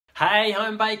Hey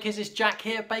home bakers, it's Jack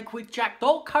here,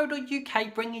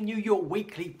 bakewithjack.co.uk, bringing you your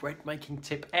weekly bread making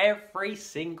tip every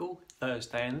single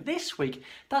Thursday. And this week,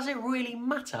 does it really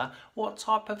matter what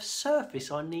type of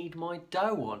surface I need my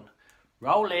dough on?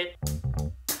 Roll it!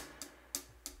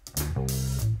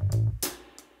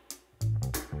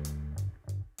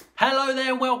 Hello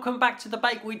there and welcome back to the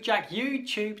Bake with Jack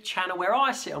YouTube channel, where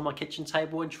I sit on my kitchen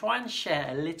table and try and share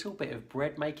a little bit of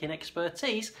bread making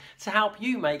expertise to help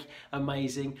you make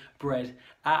amazing bread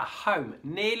at home.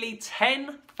 Nearly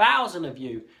 10,000 of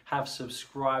you have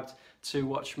subscribed to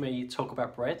watch me talk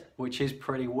about bread, which is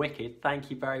pretty wicked. Thank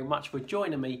you very much for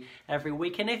joining me every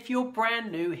week. And if you're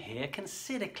brand new here,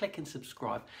 consider clicking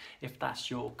subscribe if that's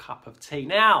your cup of tea.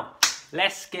 Now,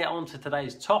 let's get on to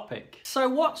today's topic. So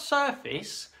what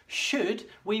surface should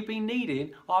we be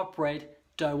kneading our bread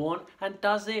dough on, and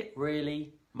does it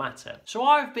really matter? So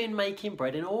I've been making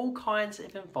bread in all kinds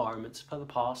of environments for the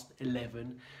past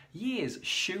 11 years,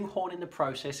 shoehorning the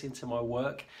process into my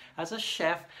work as a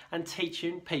chef and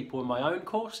teaching people in my own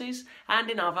courses and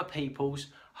in other people's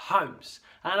homes.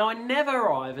 And I never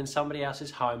arrive in somebody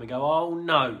else's home and go, oh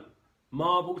no,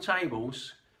 marble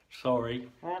tables, sorry,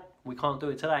 we can't do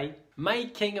it today.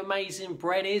 Making amazing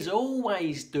bread is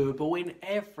always doable in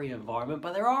every environment,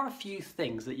 but there are a few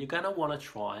things that you're going to want to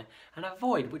try and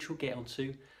avoid, which we'll get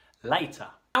onto later.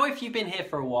 Now, if you've been here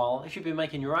for a while, if you've been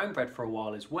making your own bread for a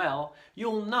while as well,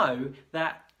 you'll know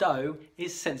that dough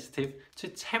is sensitive to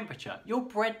temperature. Your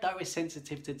bread dough is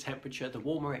sensitive to temperature. The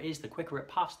warmer it is, the quicker it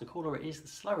puffs, the cooler it is, the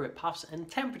slower it puffs, and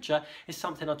temperature is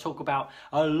something I talk about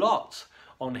a lot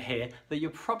on here that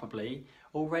you're probably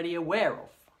already aware of.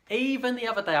 Even the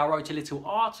other day I wrote a little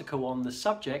article on the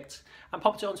subject and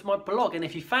popped it onto my blog, and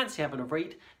if you fancy having a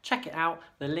read, check it out.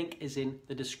 The link is in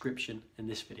the description in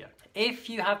this video. If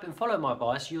you have been following my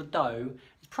advice, your dough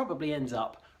probably ends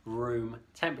up room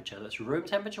temperature. That's room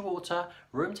temperature water,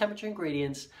 room temperature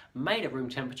ingredients, made at room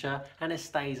temperature, and it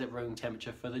stays at room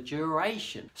temperature for the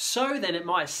duration. So then it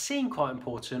might seem quite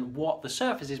important what the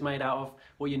surface is made out of,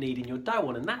 what you need in your dough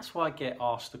on, and that's why I get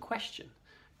asked the question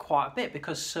quite a bit,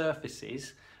 because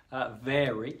surfaces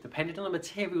vary depending on the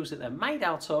materials that they're made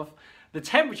out of. The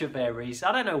temperature varies.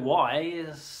 I don't know why,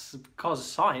 it's because of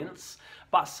science,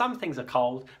 but some things are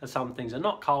cold and some things are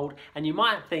not cold, and you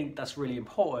might think that's really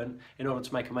important in order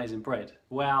to make amazing bread.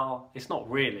 Well, it's not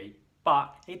really,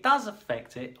 but it does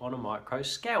affect it on a micro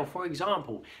scale. For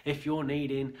example, if you're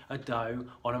kneading a dough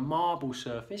on a marble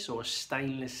surface or a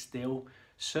stainless steel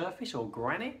surface or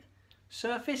granite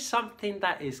surface, something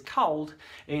that is cold,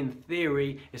 in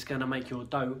theory, is going to make your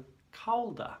dough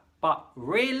colder. But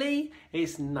really,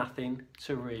 it's nothing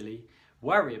to really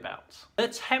worry about. The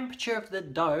temperature of the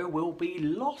dough will be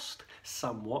lost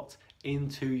somewhat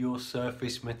into your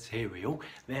surface material,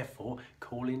 therefore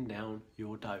cooling down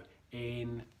your dough,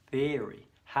 in theory.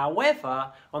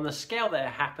 However, on the scale that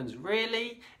it happens,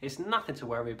 really, it's nothing to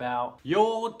worry about.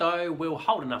 Your dough will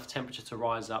hold enough temperature to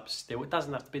rise up still. It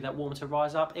doesn't have to be that warm to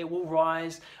rise up. It will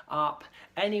rise up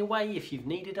anyway. If you've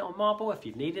kneaded it on marble, if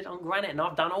you've kneaded it on granite, and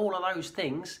I've done all of those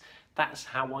things, that's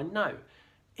how I know.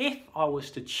 If I was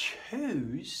to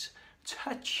choose,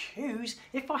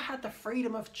 if I had the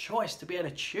freedom of choice to be able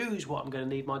to choose what I'm going to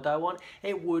knead my dough on,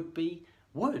 it would be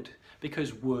wood,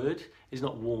 because wood is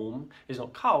not warm, it's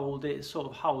not cold, it sort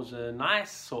of holds a nice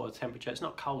sort of temperature. It's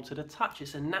not cold to the touch,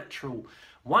 it's a natural,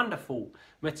 wonderful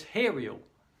material.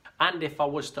 And if I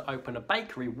was to open a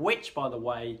bakery, which by the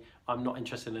way I'm not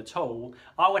interested in at all,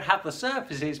 I would have the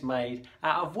surfaces made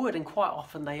out of wood, and quite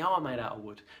often they are made out of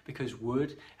wood, because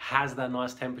wood has that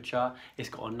nice temperature, it's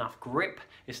got enough grip,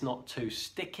 it's not too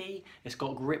sticky, it's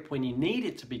got grip when you need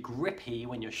it to be grippy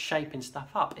when you're shaping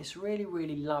stuff up. It's really,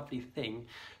 really lovely thing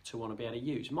to want to be able to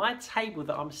use. My table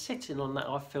that I'm sitting on, that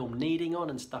I film kneading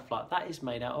on and stuff like that, is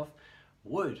made out of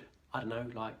wood. I don't know,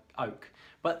 like oak.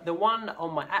 But the one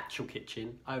on my actual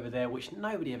kitchen over there, which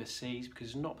nobody ever sees because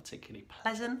it's not particularly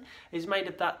pleasant, is made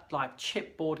of that like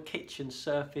chipboard kitchen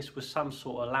surface with some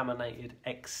sort of laminated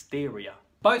exterior.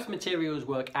 Both materials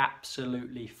work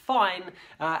absolutely fine,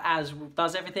 as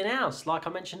does everything else. Like I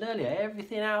mentioned earlier,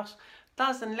 everything else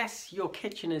does, unless your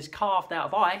kitchen is carved out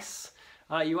of ice,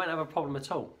 you won't have a problem at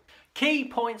all. Key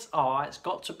points are, it's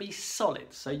got to be solid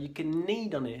so you can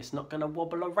knead on it. It's not going to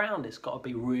wobble around. It's got to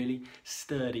be really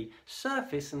sturdy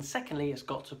surface. And secondly, it's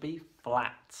got to be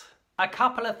flat. A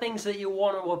couple of things that you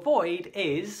want to avoid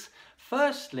is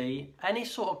Firstly, any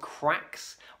sort of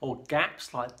cracks or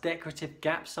gaps, like decorative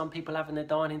gaps some people have in their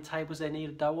dining tables they need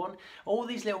a dough on, all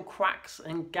these little cracks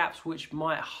and gaps which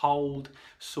might hold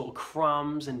sort of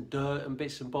crumbs and dirt and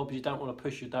bits and bobs, you don't want to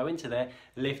push your dough into there,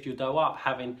 lift your dough up,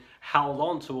 having held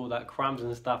on to all that crumbs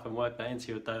and stuff and work that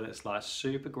into your dough that's like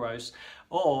super gross.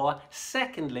 Or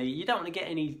secondly, you don't want to get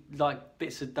any like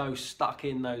bits of dough stuck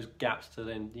in those gaps to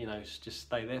then, you know, just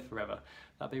stay there forever.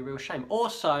 That'd be a real shame.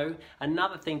 Also,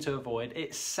 another thing to avoid,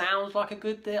 it sounds like a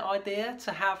good idea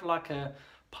to have like a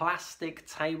plastic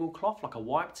tablecloth, like a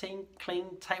wipe clean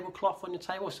tablecloth on your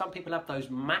table. Some people have those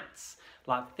mats,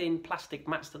 like thin plastic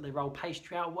mats that they roll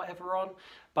pastry out or whatever on.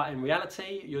 But in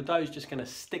reality, your dough's just going to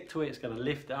stick to it, it's going to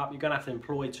lift it up. You're going to have to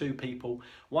employ 2 people,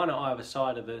 one at either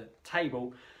side of the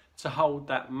table, to hold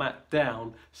that mat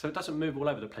down so it doesn't move all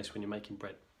over the place when you're making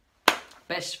bread.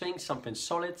 Best thing, something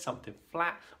solid, something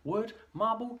flat, wood,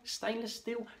 marble, stainless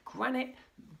steel, granite,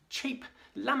 cheap,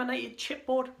 laminated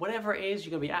chipboard, whatever it is,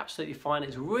 you're going to be absolutely fine.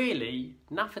 It's really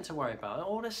nothing to worry about.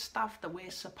 All the stuff that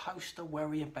we're supposed to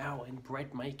worry about in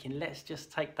bread making, let's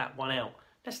just take that one out.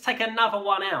 Let's take another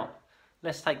one out.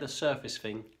 Let's take the surface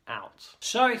thing out.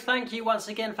 So thank you once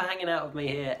again for hanging out with me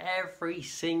here every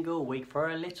single week for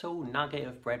a little nugget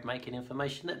of bread making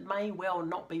information that may well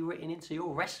not be written into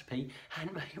your recipe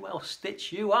and may well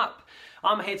stitch you up.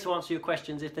 I'm here to answer your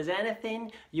questions. If there's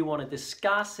anything you want to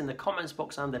discuss in the comments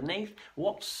box underneath,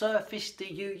 what surface do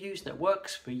you use that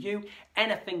works for you?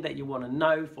 Anything that you want to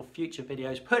know for future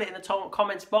videos, put it in the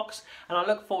comments box, and I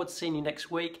look forward to seeing you next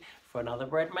week for another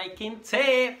bread making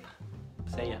tip.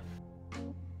 See ya.